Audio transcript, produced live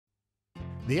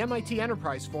The MIT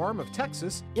Enterprise Forum of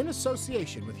Texas, in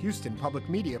association with Houston Public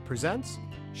Media, presents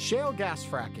Shale Gas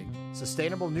Fracking,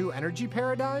 Sustainable New Energy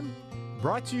Paradigm?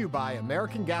 Brought to you by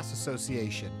American Gas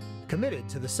Association, committed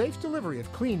to the safe delivery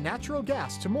of clean natural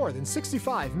gas to more than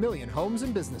 65 million homes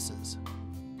and businesses.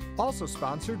 Also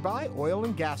sponsored by Oil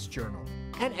and Gas Journal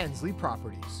and Ensley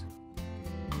Properties.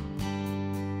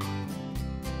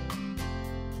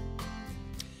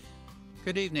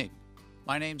 Good evening.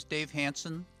 My name's Dave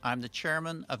Hansen. I'm the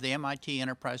chairman of the MIT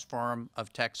Enterprise Forum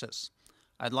of Texas.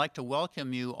 I'd like to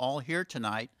welcome you all here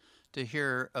tonight to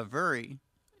hear a very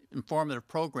informative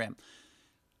program.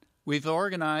 We've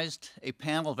organized a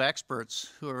panel of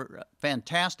experts who are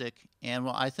fantastic, and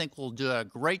I think will do a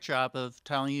great job of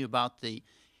telling you about the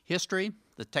history,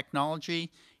 the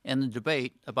technology, and the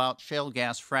debate about shale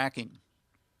gas fracking.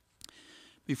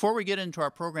 Before we get into our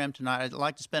program tonight, I'd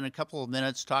like to spend a couple of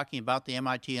minutes talking about the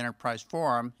MIT Enterprise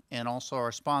Forum and also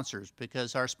our sponsors,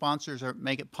 because our sponsors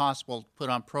make it possible to put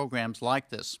on programs like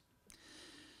this.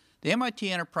 The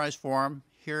MIT Enterprise Forum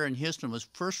here in Houston was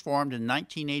first formed in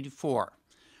 1984.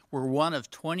 We're one of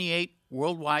 28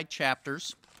 worldwide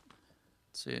chapters.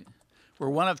 We're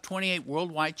one of 28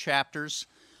 worldwide chapters,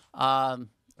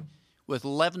 with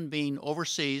 11 being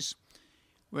overseas.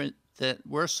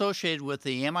 We're associated with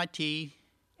the MIT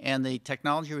and the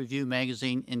Technology Review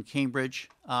magazine in Cambridge,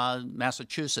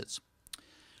 Massachusetts.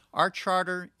 Our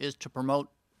charter is to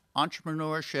promote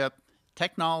entrepreneurship,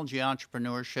 technology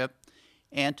entrepreneurship,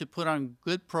 and to put on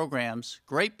good programs,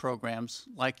 great programs,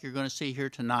 like you're going to see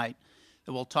here tonight,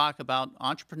 that will talk about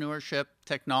entrepreneurship,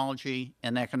 technology,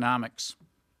 and economics.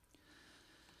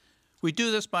 We do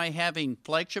this by having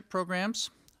flagship programs,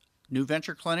 new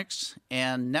venture clinics,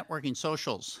 and networking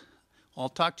socials. I'll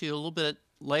talk to you a little bit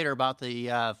later about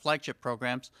the flagship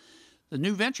programs. The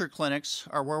new venture clinics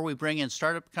are where we bring in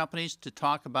startup companies to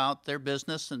talk about their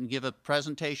business and give a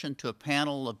presentation to a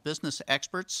panel of business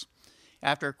experts.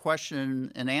 After a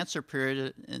question and answer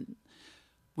period,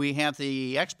 we have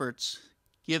the experts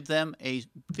give them a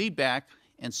feedback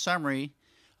and summary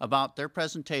about their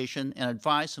presentation and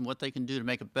advice on what they can do to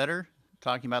make it better,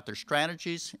 talking about their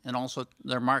strategies and also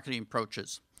their marketing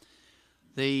approaches.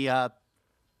 The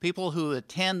people who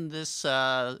attend this,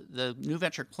 the new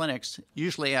venture clinics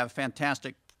usually have a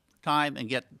fantastic time and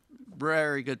get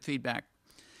very good feedback.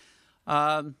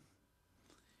 The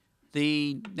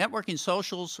networking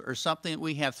socials are something that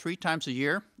we have 3 times a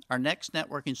year. Our next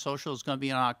networking social is going to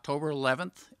be on October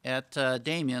 11th at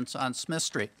Damien's on Smith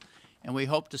Street, and we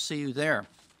hope to see you there.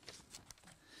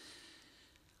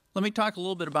 Let me talk a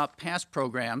little bit about past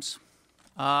programs.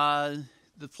 The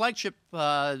flagship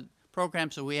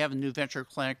programs that we have in New Venture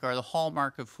Clinic are the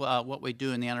hallmark of what we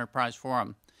do in the Enterprise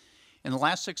Forum. In the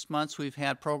last 6 months, we've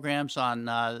had programs on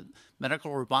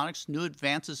medical robotics, new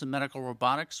advances in medical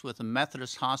robotics with the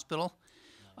Methodist Hospital.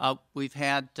 We've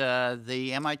had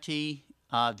the MIT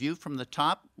View from the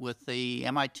Top with the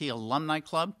MIT Alumni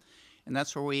Club, and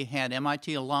that's where we had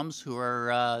MIT alums who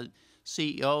are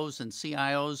CEOs and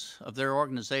CIOs of their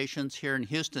organizations here in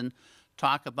Houston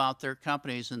talk about their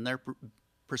companies and their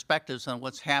perspectives on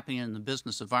what's happening in the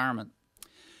business environment.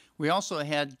 We also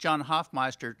had John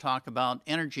Hofmeister talk about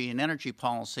energy and energy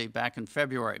policy back in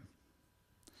February.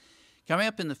 Coming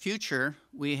up in the future,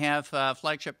 we have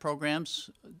flagship programs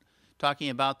talking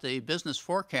about the business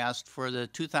forecast for the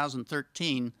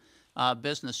 2013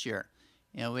 business year.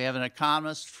 You know, we have an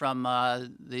economist from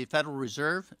the Federal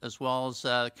Reserve as well as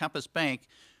Compass Bank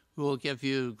who will give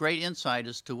you great insight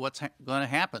as to what's going to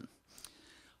happen.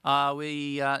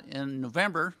 In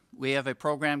November, we have a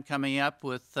program coming up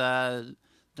with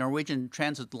Norwegian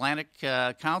Transatlantic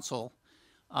Council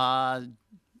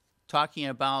talking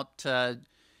about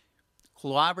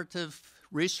collaborative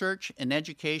research and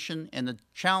education and the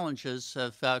challenges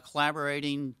of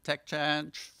collaborating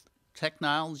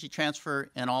technology transfer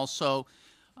and also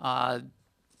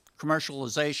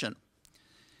commercialization.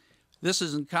 This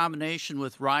is in combination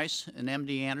with Rice and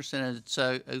MD Anderson, and it's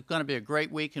going to be a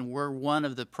great week, and we're one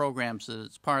of the programs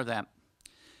that's part of that.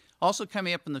 Also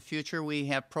coming up in the future, we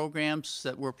have programs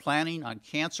that we're planning on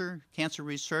cancer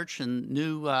research, and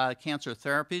new cancer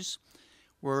therapies.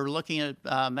 We're looking at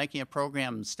making a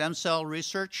program in stem cell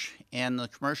research and the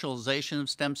commercialization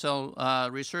of stem cell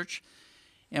research.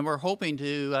 And we're hoping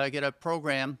to get a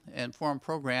program and form a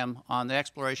program on the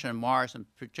exploration of Mars, and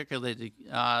particularly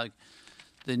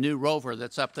the new rover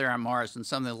that's up there on Mars and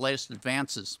some of the latest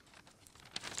advances.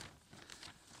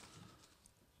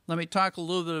 Let me talk a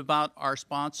little bit about our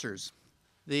sponsors.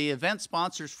 The event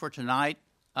sponsors for tonight,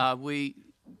 I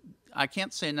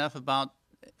can't say enough about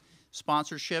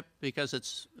sponsorship because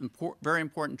it's very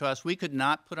important to us. We could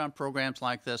not put on programs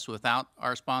like this without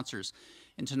our sponsors.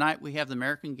 And tonight we have the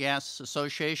American Gas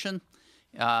Association,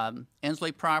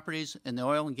 Ensley Properties, and the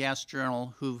Oil and Gas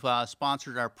Journal who've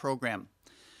sponsored our program.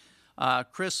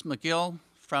 Chris McGill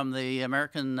from the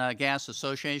American Gas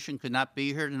Association could not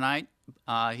be here tonight.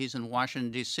 He's in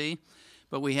Washington, D.C.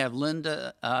 But we have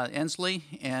Linda Ensley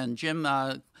and Jim,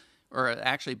 or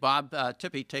actually Bob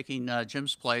Tippy taking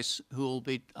Jim's place, who will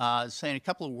be saying a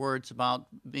couple of words about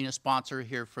being a sponsor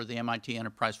here for the MIT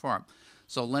Enterprise Forum.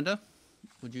 So Linda,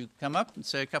 would you come up and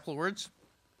say a couple of words?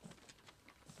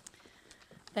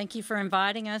 Thank you for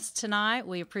inviting us tonight.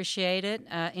 We appreciate it.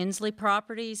 Ensley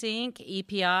Properties, Inc.,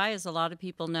 EPI, as a lot of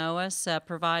people know us,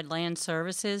 provide land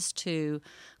services to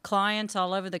clients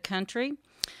all over the country.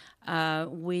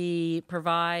 We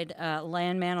provide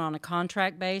landman on a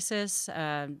contract basis.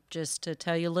 Just to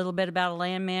tell you a little bit about a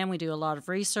landman, we do a lot of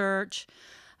research.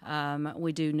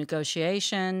 We do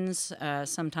negotiations.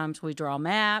 Sometimes we draw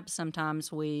maps.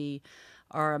 Sometimes we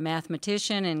are a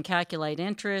mathematician and calculate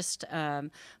interest.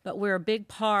 But we're a big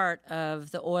part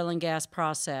of the oil and gas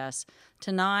process.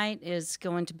 Tonight is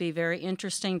going to be very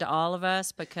interesting to all of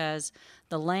us because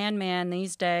the landman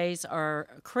these days are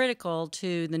critical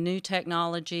to the new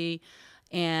technology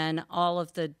and all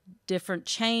of the different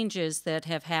changes that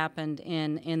have happened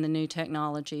in the new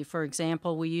technology. For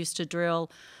example, we used to drill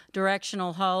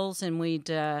directional holes and we'd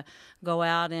go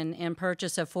out and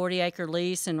purchase a 40-acre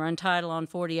lease and run title on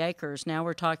 40 acres. Now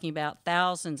we're talking about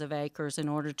thousands of acres in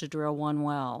order to drill one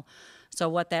well. So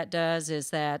what that does is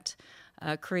that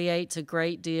creates a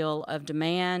great deal of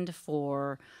demand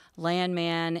for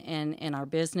landman and our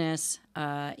business.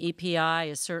 EPI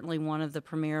is certainly one of the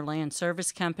premier land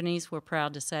service companies. We're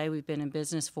proud to say we've been in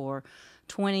business for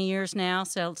 20 years now,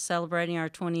 celebrating our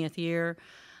 20th year.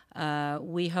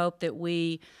 We hope that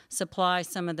we supply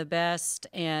some of the best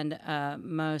and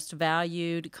most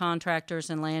valued contractors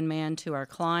and landmen to our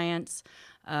clients.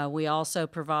 We also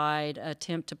provide a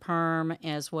temp to perm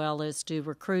as well as do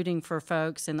recruiting for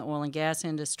folks in the oil and gas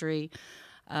industry.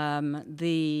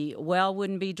 The well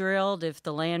wouldn't be drilled if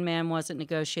the landman wasn't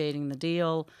negotiating the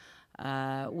deal.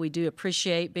 We do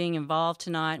appreciate being involved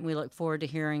tonight, and we look forward to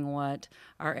hearing what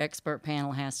our expert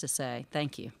panel has to say.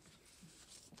 Thank you.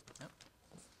 Yep.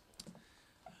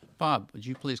 Bob, would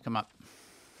you please come up?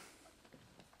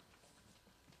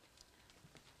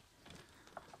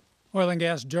 Oil and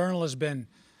Gas Journal has been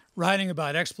writing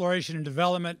about exploration and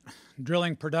development,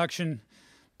 drilling production,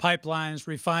 pipelines,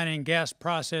 refining, gas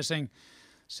processing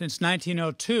since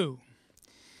 1902.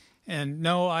 And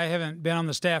no, I haven't been on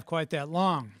the staff quite that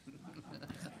long.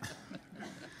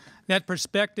 That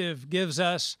perspective gives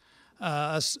us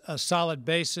a solid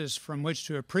basis from which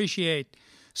to appreciate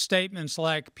statements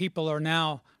like people are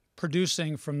now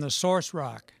producing from the source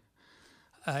rock.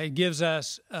 It gives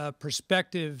us a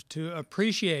perspective to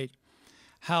appreciate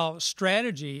how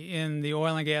strategy in the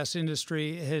oil and gas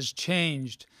industry has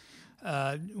changed,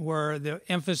 where the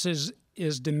emphasis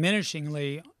is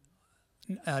diminishingly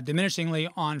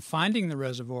on finding the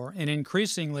reservoir and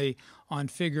increasingly on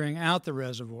figuring out the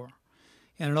reservoir.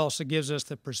 And it also gives us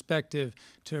the perspective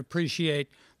to appreciate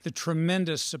the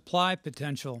tremendous supply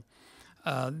potential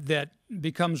that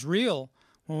becomes real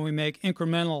when we make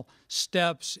incremental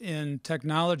steps in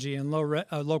technology and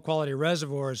low-quality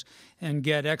reservoirs and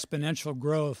get exponential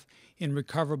growth in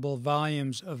recoverable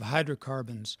volumes of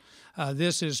hydrocarbons.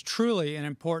 This is truly an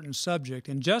important subject,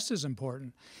 and just as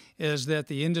important is that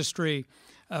the industry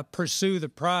pursue the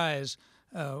prize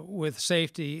with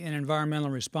safety and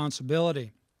environmental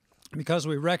responsibility, because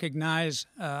we recognize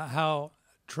how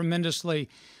tremendously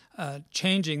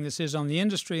changing this is on the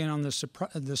industry and on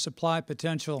the supply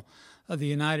potential of the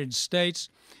United States,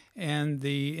 and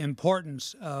the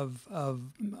importance of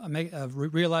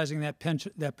realizing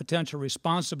that potential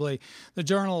responsibly. The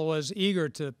Journal was eager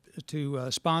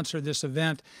to sponsor this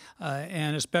event,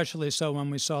 and especially so when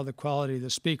we saw the quality of the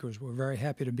speakers. We're very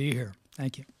happy to be here.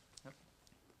 Thank you.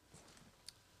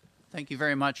 Thank you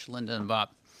very much, Linda and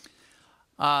Bob.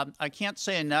 I can't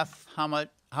say enough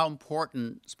how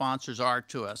important sponsors are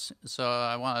to us. So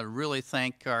I want to really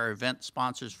thank our event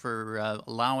sponsors for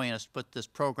allowing us to put this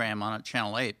program on at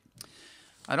Channel 8.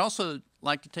 I'd also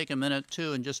like to take a minute,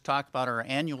 too, and just talk about our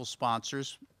annual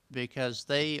sponsors, because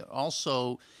they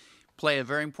also play a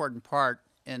very important part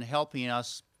in helping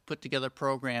us put together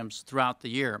programs throughout the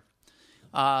year.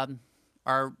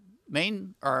 Our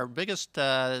biggest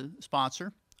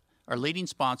sponsor, our leading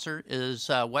sponsor, is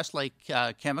Westlake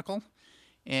Chemical.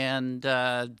 And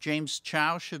James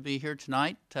Chow should be here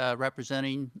tonight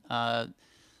representing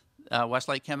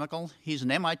Westlake Chemical. He's an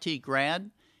MIT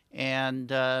grad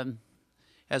and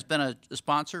has been a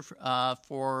sponsor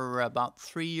for about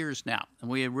 3 years now, and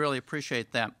we really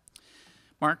appreciate that.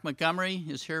 Mark Montgomery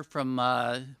is here from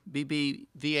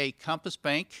BBVA Compass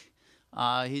Bank.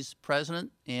 He's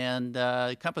president, and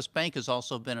Compass Bank has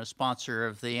also been a sponsor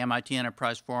of the MIT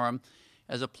Enterprise Forum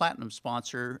as a platinum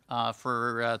sponsor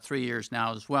for 3 years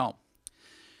now as well.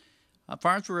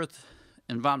 Farnsworth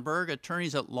and Von Berg,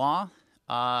 attorneys at law.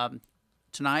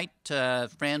 Tonight,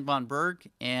 Fran Von Berg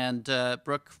and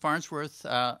Brooke Farnsworth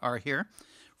are here.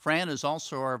 Fran is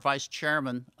also our vice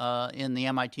chairman in the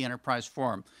MIT Enterprise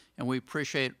Forum, and we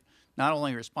appreciate not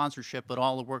only her sponsorship, but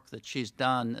all the work that she's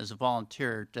done as a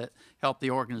volunteer to help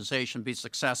the organization be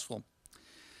successful.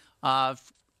 On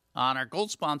our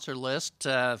gold sponsor list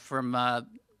from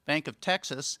Bank of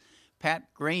Texas,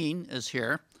 Pat Green is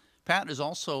here. Pat is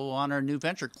also on our New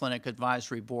Venture Clinic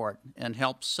Advisory Board and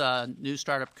helps new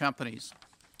startup companies.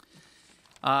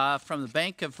 From the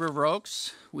Bank of River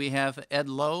Oaks, we have Ed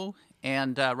Lowe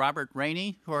and Robert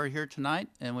Rainey, who are here tonight,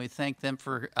 and we thank them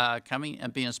for coming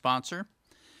and being a sponsor.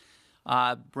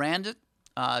 Brandit,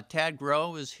 Tad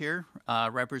Groh is here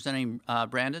representing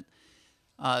Brandit.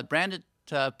 Brandit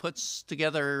puts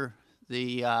together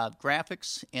the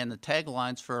graphics and the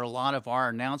taglines for a lot of our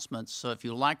announcements. So if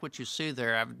you like what you see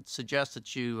there, I would suggest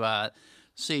that you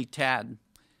see Tad.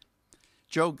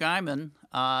 Joe Guyman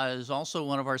is also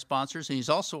one of our sponsors, and he's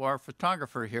also our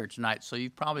photographer here tonight. So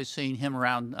you've probably seen him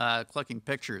around clicking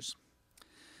pictures.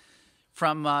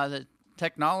 From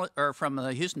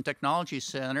the Houston Technology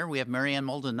Center, we have Marianne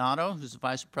Maldonado, who's the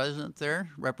vice president there,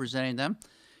 representing them.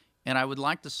 And I would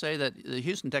like to say that the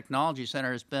Houston Technology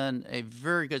Center has been a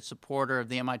very good supporter of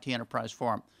the MIT Enterprise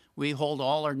Forum. We hold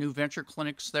all our new venture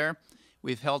clinics there.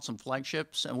 We've held some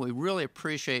flagships, and we really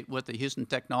appreciate what the Houston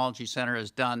Technology Center has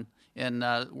done in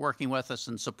working with us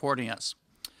and supporting us.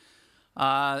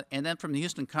 And then from the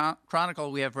Houston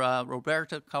Chronicle, we have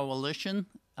Roberta Coalition.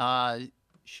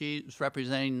 She's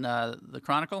representing the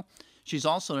Chronicle. She's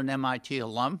also an MIT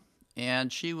alum,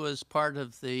 and she was part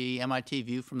of the MIT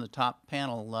View from the Top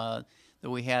panel that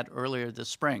we had earlier this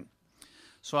spring.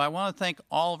 So I want to thank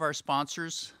all of our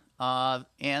sponsors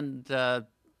and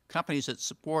companies that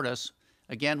support us.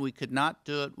 Again, we could not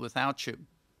do it without you.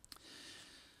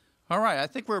 All right, I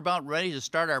think we're about ready to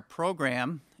start our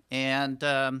program, and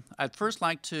I'd first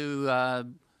like to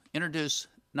introduce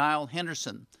Niall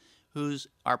Henderson, who's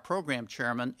our program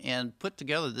chairman and put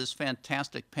together this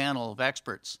fantastic panel of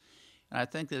experts. And I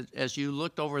think that as you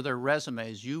looked over their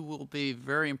resumes, you will be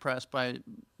very impressed by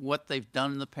what they've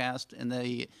done in the past and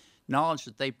the knowledge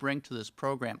that they bring to this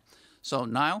program. So,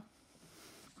 Niall?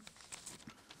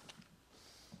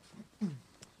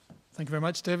 Thank you very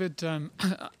much, David.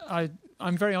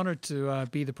 I'm very honored to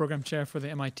be the program chair for the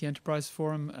MIT Enterprise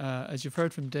Forum. As you've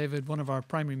heard from David, one of our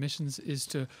primary missions is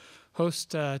to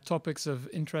host topics of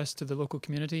interest to the local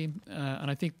community. And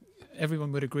I think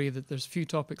everyone would agree that there's few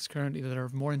topics currently that are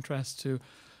of more interest to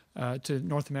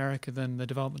North America than the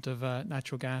development of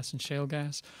natural gas and shale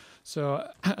gas. So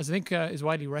as I think is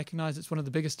widely recognized, it's one of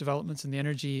the biggest developments in the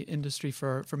energy industry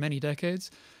for many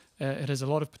decades. It has a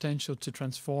lot of potential to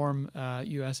transform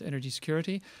U.S. energy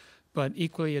security, but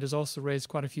equally it has also raised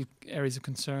quite a few areas of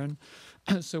concern.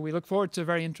 So we look forward to a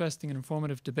very interesting and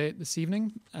informative debate this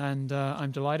evening, and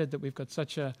I'm delighted that we've got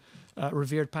such a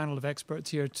revered panel of experts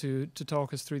here to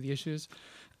talk us through the issues.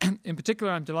 In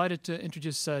particular, I'm delighted to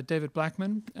introduce David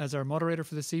Blackman as our moderator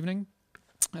for this evening.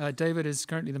 David is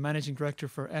currently the Managing Director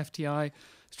for FTI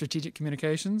Strategic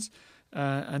Communications,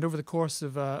 and over the course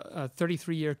of a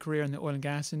 33-year career in the oil and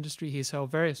gas industry, he's held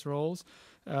various roles,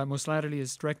 most latterly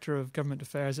as Director of Government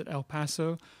Affairs at El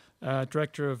Paso,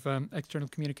 Director of External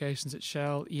Communications at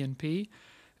Shale E&P,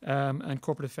 and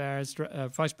Corporate Affairs,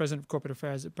 Vice President of Corporate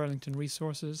Affairs at Burlington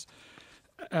Resources.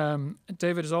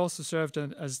 David has also served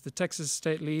as the Texas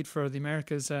State Lead for the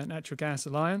Americas Natural Gas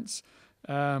Alliance.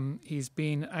 He's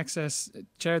been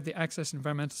chaired the Access and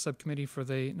Environmental Subcommittee for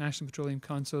the National Petroleum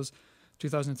Council's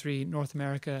 2003 North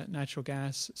America Natural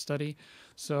Gas Study.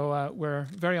 So we're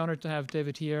very honored to have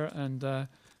David here, and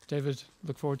David,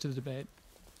 look forward to the debate.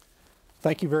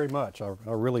 Thank you very much. I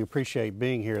really appreciate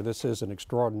being here. This is an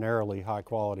extraordinarily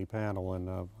high-quality panel, and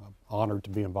I'm honored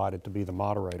to be invited to be the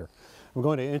moderator. I'm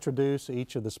going to introduce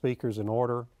each of the speakers in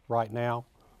order right now,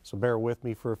 so bear with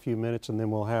me for a few minutes, and then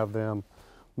we'll have them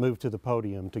move to the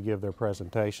podium to give their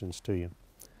presentations to you.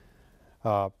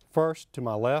 First, to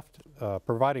my left,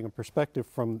 providing a perspective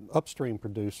from upstream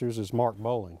producers is Mark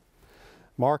Bowling.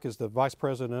 Mark is the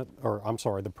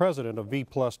the president of V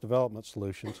Plus Development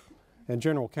Solutions and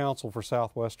General Counsel for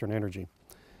Southwestern Energy.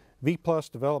 V Plus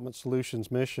Development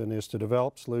Solutions' mission is to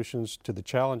develop solutions to the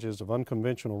challenges of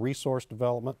unconventional resource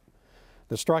development,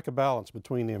 that strike a balance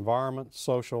between the environment,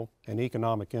 social, and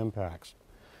economic impacts.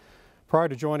 Prior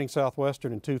to joining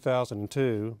Southwestern in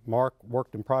 2002, Mark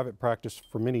worked in private practice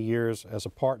for many years as a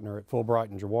partner at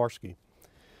Fulbright and Jaworski.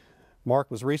 Mark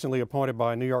was recently appointed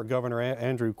by New York Governor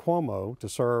Andrew Cuomo to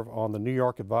serve on the New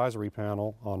York Advisory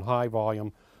Panel on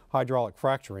high-volume hydraulic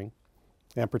fracturing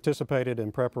and participated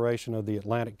in preparation of the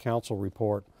Atlantic Council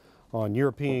report on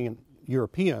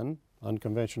European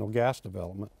unconventional gas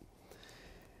development.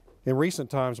 In recent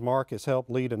times, Mark has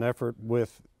helped lead an effort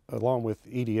along with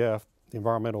EDF, the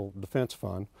Environmental Defense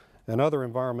Fund, and other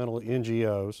environmental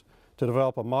NGOs to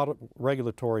develop a model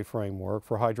regulatory framework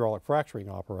for hydraulic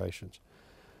fracturing operations.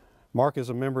 Mark is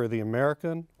a member of the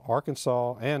American,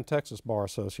 Arkansas, and Texas Bar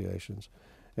Associations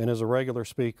and is a regular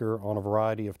speaker on a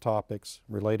variety of topics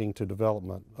relating to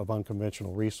development of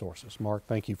unconventional resources. Mark,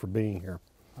 thank you for being here.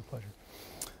 My pleasure.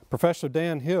 Professor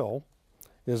Dan Hill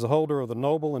is the holder of the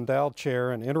Noble Endowed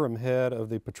Chair and interim head of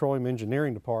the Petroleum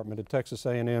Engineering Department at Texas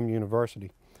A&M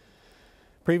University.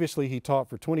 Previously, he taught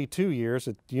for 22 years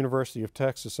at the University of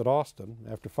Texas at Austin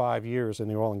after 5 years in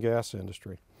the oil and gas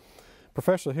industry.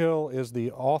 Professor Hill is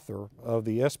the author of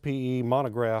the SPE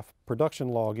monograph, Production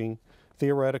Logging,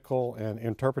 Theoretical and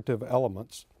Interpretive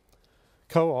Elements,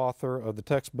 co-author of the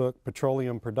textbook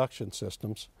Petroleum Production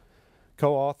Systems,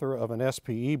 co-author of an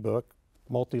SPE book,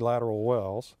 Multilateral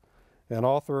Wells, and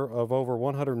author of over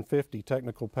 150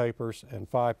 technical papers and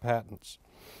 5 patents.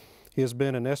 He has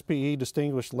been an SPE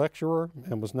Distinguished Lecturer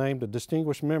and was named a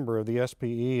Distinguished Member of the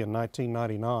SPE in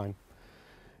 1999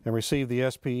 and received the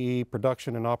SPE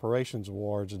Production and Operations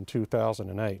Awards in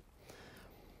 2008.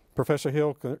 Professor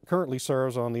Hill currently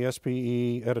serves on the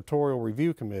SPE Editorial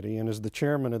Review Committee and is the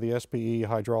chairman of the SPE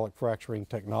Hydraulic Fracturing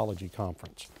Technology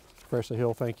Conference. Professor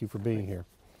Hill, thank you for being here.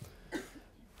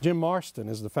 Jim Marston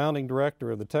is the founding director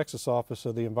of the Texas office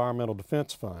of the Environmental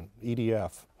Defense Fund,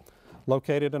 EDF,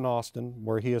 located in Austin,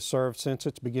 where he has served since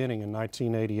its beginning in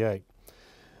 1988.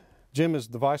 Jim is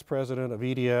the vice president of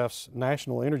EDF's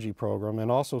National Energy Program and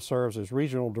also serves as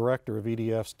regional director of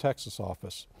EDF's Texas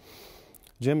office.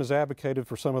 Jim has advocated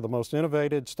for some of the most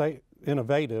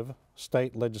innovative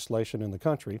state legislation in the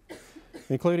country,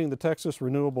 including the Texas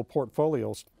Renewable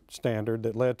Portfolio Standard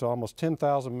that led to almost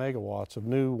 10,000 megawatts of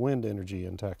new wind energy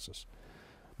in Texas,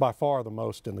 by far the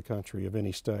most in the country of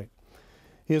any state.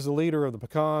 He is the leader of the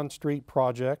Pecan Street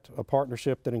Project, a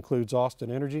partnership that includes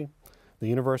Austin Energy, the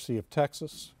University of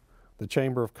Texas, the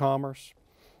Chamber of Commerce,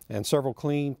 and several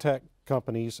clean tech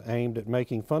companies aimed at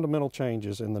making fundamental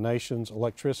changes in the nation's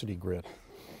electricity grid.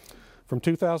 From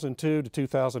 2002 to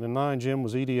 2009, Jim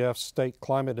was EDF's State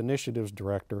Climate Initiatives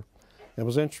Director and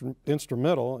was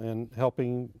instrumental in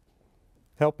helping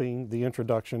the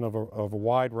introduction of a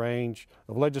wide range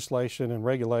of legislation and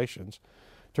regulations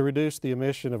to reduce the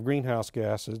emission of greenhouse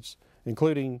gases,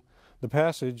 including the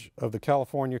passage of the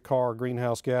California Car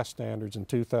Greenhouse Gas Standards in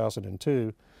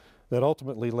 2002 that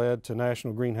ultimately led to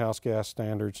national greenhouse gas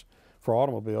standards for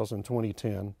automobiles in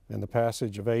 2010 and the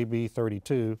passage of AB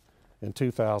 32 in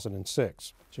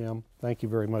 2006. Jim, thank you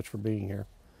very much for being here.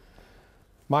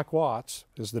 Mike Watts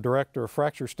is the Director of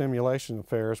Fracture Stimulation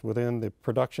Affairs within the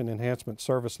Production Enhancement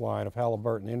Service line of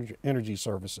Halliburton Energy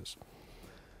Services.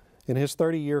 In his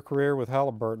 30-year career with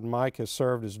Halliburton, Mike has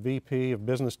served as VP of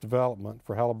Business Development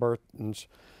for Halliburton's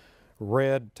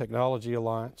RED Technology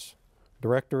Alliance,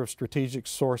 Director of Strategic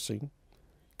Sourcing,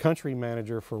 Country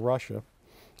Manager for Russia,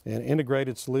 and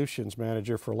Integrated Solutions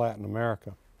Manager for Latin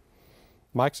America.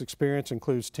 Mike's experience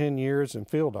includes 10 years in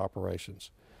field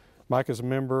operations. Mike is a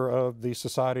member of the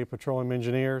Society of Petroleum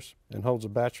Engineers and holds a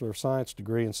Bachelor of Science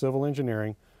degree in Civil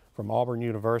Engineering from Auburn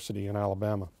University in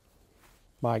Alabama.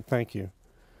 Mike, thank you.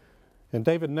 And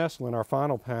David Neslin, our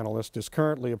final panelist, is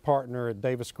currently a partner at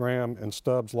Davis Graham and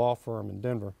Stubbs Law Firm in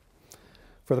Denver.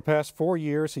 For the past 4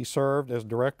 years, he served as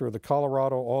director of the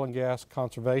Colorado Oil and Gas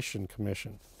Conservation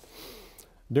Commission.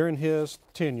 During his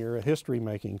tenure, a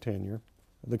history-making tenure,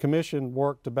 the commission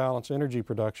worked to balance energy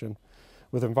production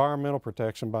with environmental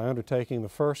protection by undertaking the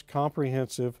first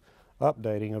comprehensive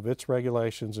updating of its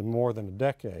regulations in more than a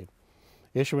decade,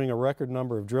 issuing a record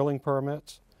number of drilling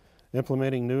permits,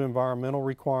 implementing new environmental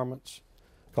requirements,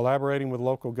 collaborating with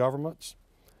local governments,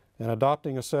 and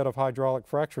adopting a set of hydraulic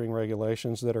fracturing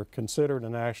regulations that are considered a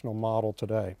national model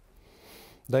today.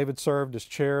 David served as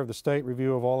chair of the State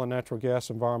Review of Oil and Natural Gas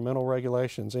Environmental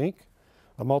Regulations, Inc.,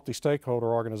 a multi-stakeholder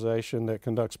organization that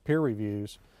conducts peer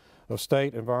reviews of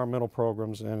state environmental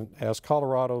programs, and as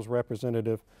Colorado's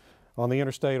representative on the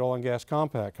Interstate Oil and Gas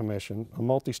Compact Commission, a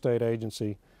multi-state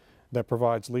agency that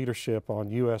provides leadership on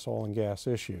U.S. oil and gas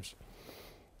issues.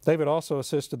 David also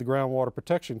assisted the Groundwater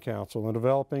Protection Council in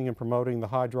developing and promoting the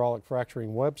hydraulic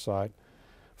fracturing website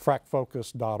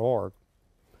frackfocus.org.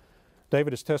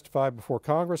 David has testified before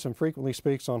Congress and frequently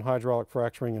speaks on hydraulic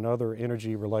fracturing and other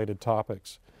energy-related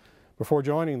topics. Before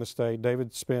joining the state,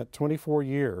 David spent 24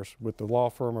 years with the law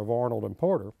firm of Arnold and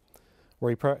Porter,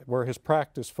 where his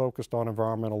practice focused on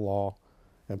environmental law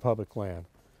and public land.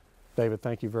 David,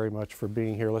 thank you very much for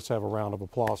being here. Let's have a round of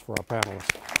applause for our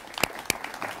panelists.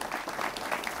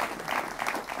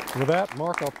 With that,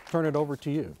 Mark, I'll turn it over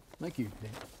to you. Thank you,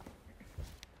 Dave.